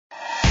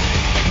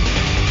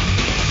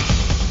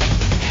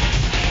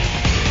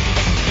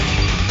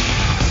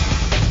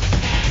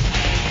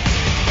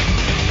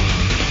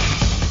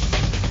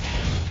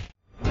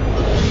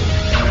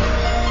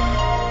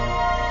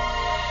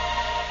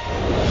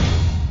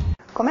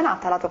Com'è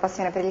nata la tua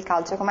passione per il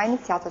calcio? Come hai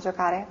iniziato a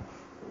giocare?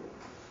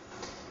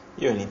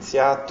 Io ho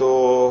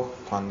iniziato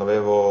quando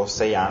avevo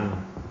 6 anni,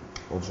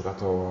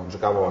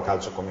 giocavo a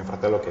calcio con mio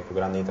fratello che è più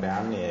grande di 3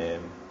 anni e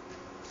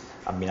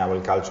abbinavo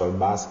il calcio al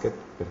basket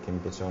perché mi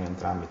piacevano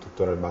entrambi,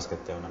 tuttora il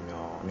basket è un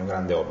mio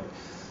grande hobby.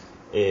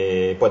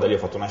 E poi da lì ho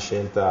fatto una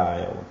scelta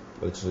e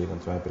ho deciso di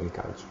continuare per il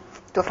calcio.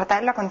 Tuo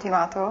fratello ha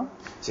continuato?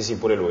 Sì,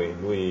 pure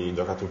lui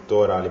gioca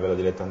tuttora a livello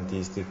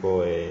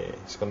dilettantistico e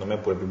secondo me è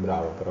pure più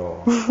bravo,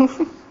 però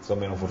sono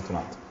meno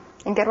fortunato.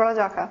 In che ruolo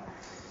gioca?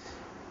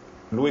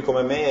 Lui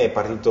come me è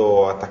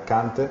partito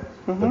attaccante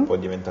per poi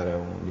diventare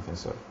un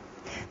difensore.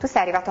 Tu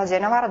sei arrivato a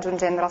Genova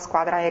raggiungendo la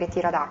squadra in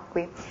ritiro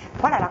d'acqui.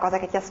 Qual è la cosa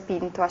che ti ha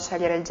spinto a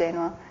scegliere il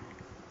Genoa?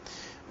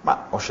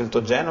 Ma ho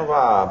scelto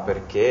Genova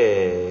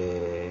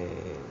perché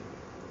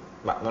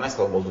non è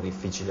stato molto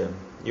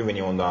difficile. Io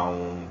venivo da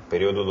un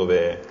periodo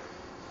dove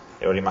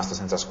ero rimasto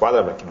senza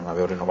squadra perché non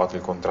avevo rinnovato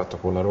il contratto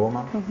con la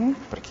Roma,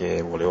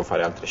 perché volevo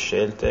fare altre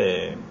scelte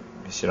e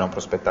mi si erano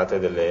prospettate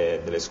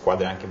delle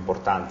squadre anche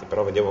importanti,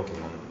 però vedevo che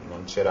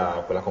non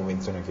c'era quella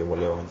convinzione che io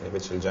volevo, mentre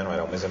invece il Genoa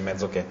era un mese e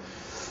mezzo che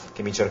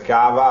mi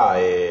cercava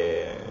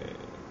e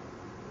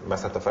mi è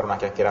bastata fare una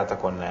chiacchierata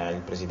con il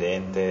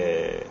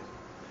presidente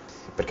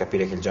per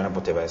capire che il Genoa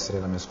poteva essere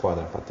la mia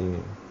squadra,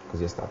 infatti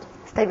così è stato.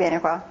 Stai bene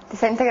qua? Ti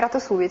sei integrato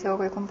subito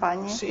con i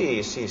compagni?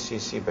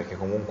 Sì, perché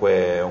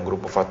comunque è un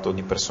gruppo fatto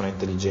di persone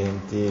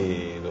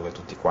intelligenti dove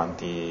tutti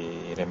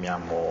quanti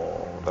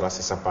remiamo dalla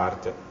stessa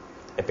parte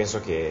e penso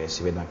che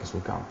si veda anche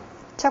sul campo.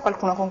 C'è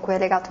qualcuno con cui hai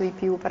legato di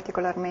più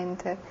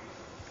particolarmente?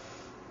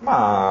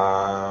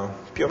 Ma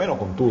più o meno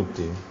con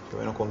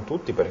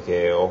tutti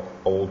perché ho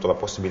avuto la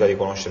possibilità di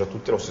conoscere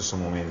tutti allo stesso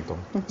momento,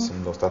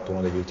 essendo stato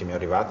uno degli ultimi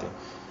arrivati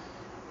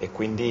e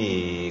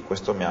quindi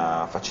questo mi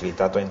ha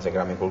facilitato a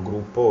integrarmi col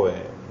gruppo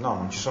e no,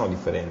 non ci sono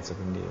differenze,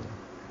 quindi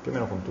più o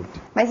meno con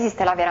tutti. Ma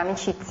esiste la vera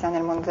amicizia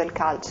nel mondo del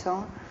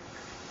calcio?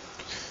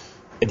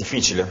 È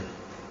difficile,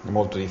 è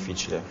molto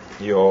difficile.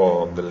 Io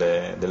ho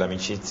delle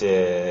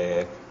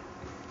amicizie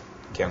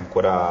che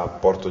ancora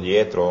porto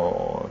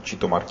dietro,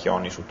 cito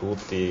Marchionni su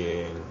tutti,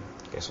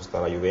 che adesso sta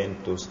alla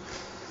Juventus,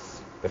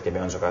 perché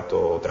abbiamo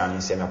giocato 3 anni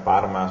insieme a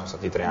Parma, sono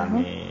stati 3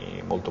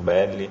 anni molto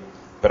belli,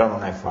 però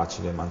non è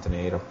facile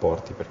mantenere i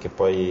rapporti, perché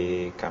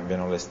poi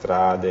cambiano le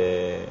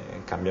strade,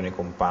 cambiano i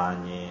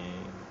compagni,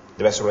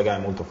 deve essere un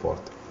legame molto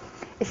forte.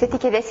 E se ti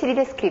chiedessi di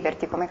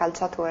descriverti come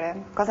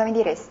calciatore, cosa mi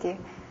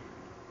diresti?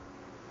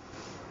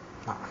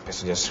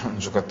 Penso di essere un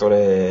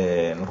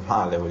giocatore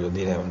normale, voglio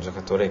dire, un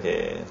giocatore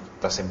che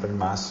dà sempre il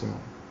massimo,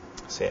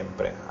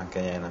 sempre, anche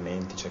negli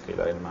allenamenti cerca di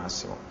dare il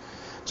massimo,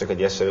 cerca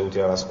di essere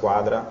utile alla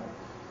squadra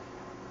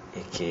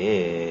e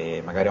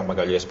che magari ha un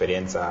bagaglio di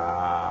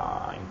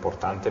esperienza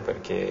importante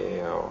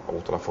perché ho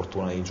avuto la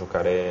fortuna di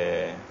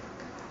giocare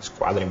in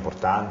squadre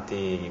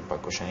importanti, in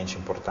palcoscenici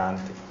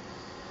importanti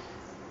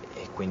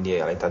e quindi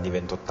all'età di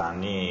 28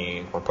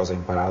 anni qualcosa hai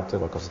imparato e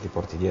qualcosa ti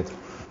porti dietro.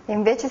 E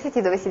invece se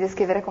ti dovessi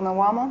descrivere come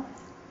uomo,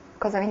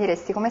 cosa mi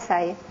diresti? Come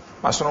sei?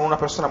 Ma sono una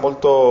persona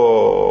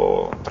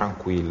molto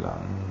tranquilla,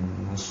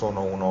 non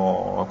sono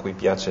uno a cui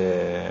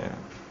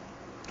piace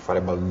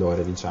fare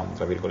baldoria, diciamo,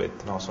 tra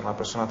virgolette, no, sono una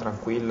persona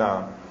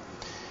tranquilla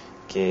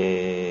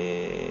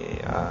che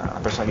è una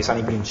persona di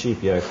sani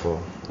principi, ecco.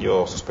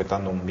 Io sto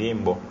aspettando un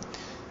bimbo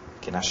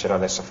che nascerà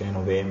adesso a fine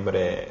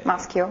novembre.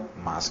 Maschio?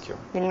 Maschio.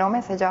 Il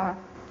nome sai già?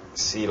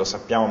 Sì, lo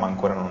sappiamo, ma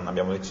ancora non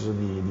abbiamo deciso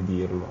di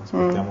dirlo,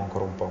 aspettiamo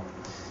ancora un po'.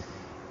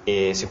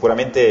 E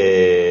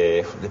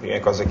sicuramente le prime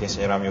cose che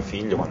insegnerò a mio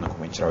figlio quando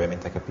comincerà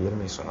ovviamente a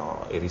capirmi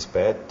sono il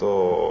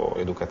rispetto,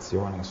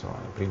 l'educazione, sono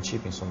i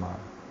principi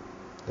insomma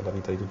della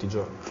vita di tutti i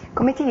giorni.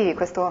 Come ti vivi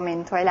questo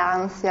momento? Hai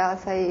l'ansia?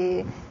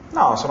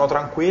 No, sono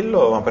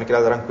tranquillo, ma perché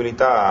la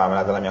tranquillità me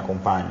la dà la mia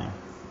compagna,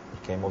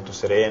 perché è molto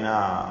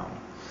serena,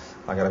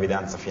 la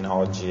gravidanza fino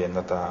ad oggi è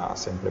andata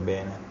sempre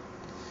bene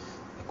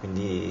e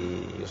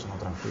quindi io sono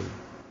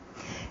tranquillo.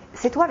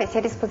 Se tu avessi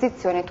a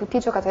disposizione tutti i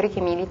giocatori che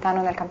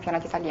militano nel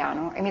campionato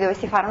italiano e mi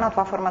dovessi fare una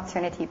tua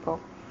formazione tipo,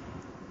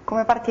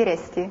 come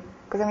partiresti?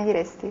 Cosa mi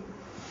diresti?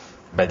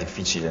 Beh, è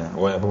difficile,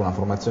 vuoi proprio una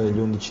formazione degli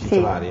 11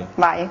 titolari? Sì,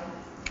 vai.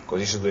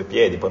 Così su 2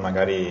 piedi, poi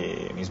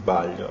magari mi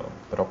sbaglio,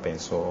 però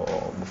penso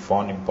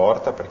Buffon in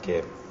porta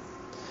perché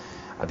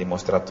ha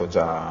dimostrato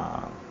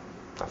già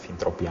da fin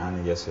troppi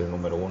anni di essere il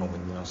numero 1,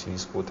 quindi non si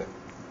discute.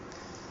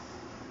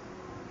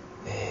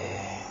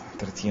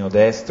 Terzino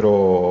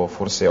destro,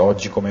 forse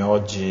oggi come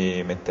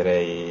oggi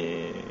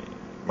metterei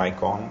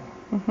Maicon,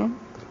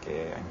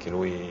 perché anche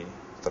lui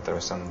sta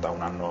attraversando da un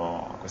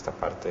anno a questa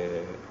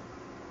parte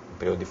un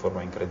periodo di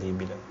forma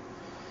incredibile.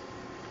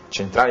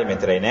 Centrali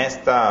metterei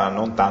Nesta,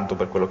 non tanto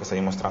per quello che sta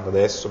dimostrando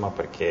adesso, ma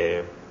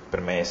perché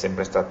per me è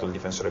sempre stato il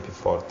difensore più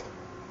forte.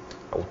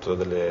 Ha avuto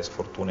delle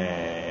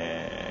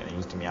sfortune negli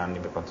ultimi anni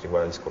per quanto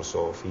riguarda il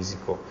discorso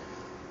fisico,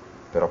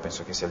 però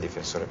penso che sia il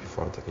difensore più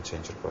forte che c'è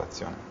in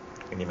circolazione.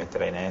 Quindi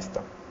metterei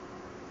Nesta.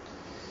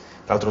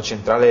 L'altro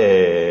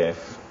centrale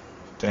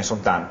ce ne sono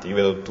tanti, io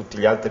vedo tutti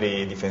gli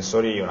altri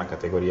difensori una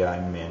categoria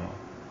in meno,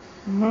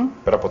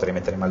 Però potrei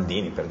mettere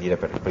Maldini per dire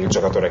per il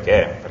giocatore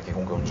che è, perché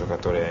comunque è un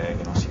giocatore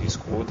che non si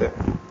discute.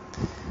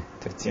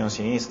 Terzino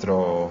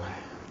sinistro.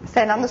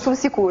 Stai andando sul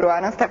sicuro,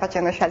 non stai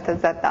facendo scelte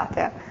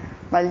azzardate.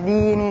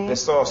 Maldini.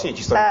 Adesso sì,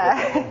 ci sto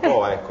riflettendo un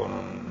po', ecco,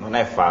 non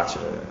è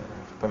facile.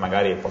 Poi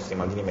magari al posto di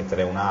Maldini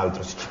mettere un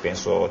altro se ci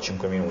penso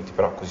 5 minuti,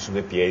 però così su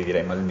due piedi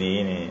direi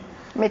Maldini.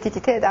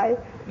 Mettiti te, dai.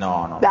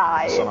 No,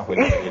 dai. Non sono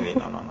quelli lì,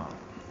 no.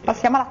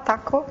 Passiamo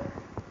all'attacco?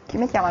 Chi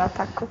mettiamo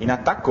all'attacco? In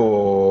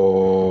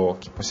attacco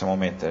chi possiamo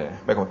mettere?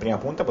 Beh, come prima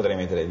punta potrei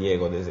mettere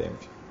Diego, ad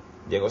esempio.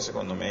 Diego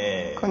secondo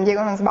me... Con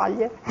Diego non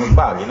sbagli? Non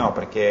sbagli, no,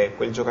 perché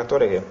quel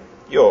giocatore che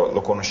io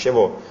lo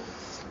conoscevo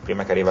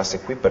prima che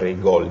arrivasse qui per il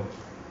gol,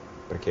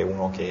 perché è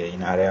uno che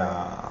in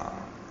area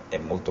è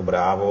molto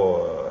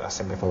bravo, ha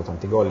sempre fatto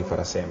tanti gol, li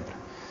farà sempre.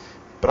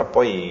 Però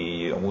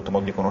poi ho avuto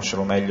modo di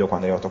conoscerlo meglio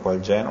quando è arrivato qua al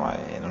Genoa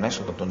e non è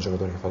soltanto un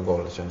giocatore che fa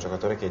gol, c'è un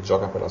giocatore che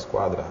gioca per la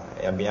squadra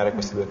e abbinare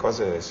queste due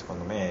cose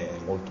secondo me è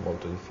molto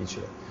molto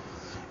difficile.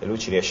 E lui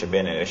ci riesce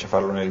bene, riesce a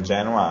farlo nel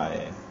Genoa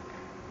e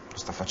lo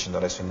sta facendo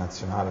adesso in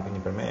nazionale, quindi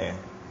per me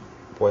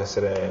può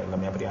essere la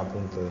mia prima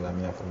punta della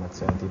mia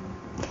formazione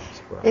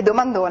tipo. E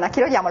domandona, chi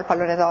lo diamo il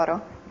pallone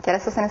d'oro? Che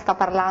adesso se ne sta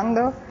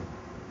parlando.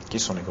 Chi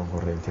sono i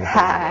concorrenti?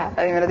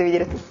 Me lo devi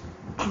dire tu.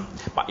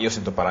 Ma io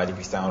sento parlare di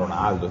Cristiano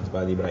Ronaldo,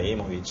 di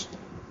Ibrahimovic.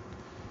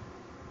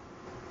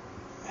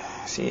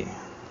 Sì,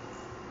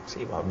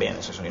 va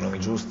bene, se sono i nomi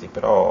giusti,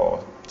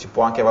 però si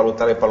può anche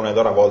valutare il pallone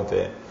d'oro a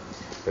volte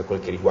per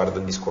quel che riguarda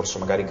il discorso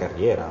magari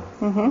carriera.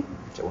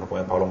 Cioè uno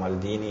come Paolo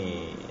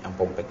Maldini è un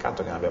po' un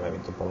peccato che non abbia mai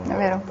vinto il pallone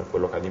d'oro per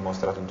quello che ha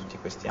dimostrato in tutti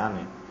questi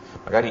anni.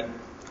 Magari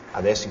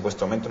adesso in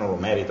questo momento non lo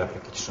merita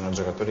perché ci sono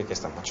giocatori che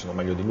stanno facendo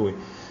meglio di lui,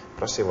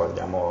 però se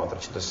guardiamo a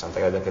 360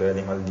 gradi la carriera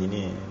di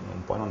Maldini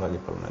non puoi non dargli il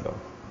pallone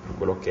d'oro per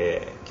quello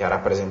che ha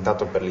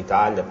rappresentato per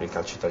l'Italia, per il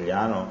calcio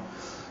italiano,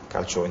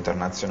 calcio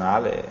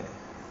internazionale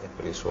e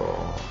per il suo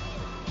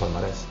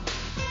palmarès.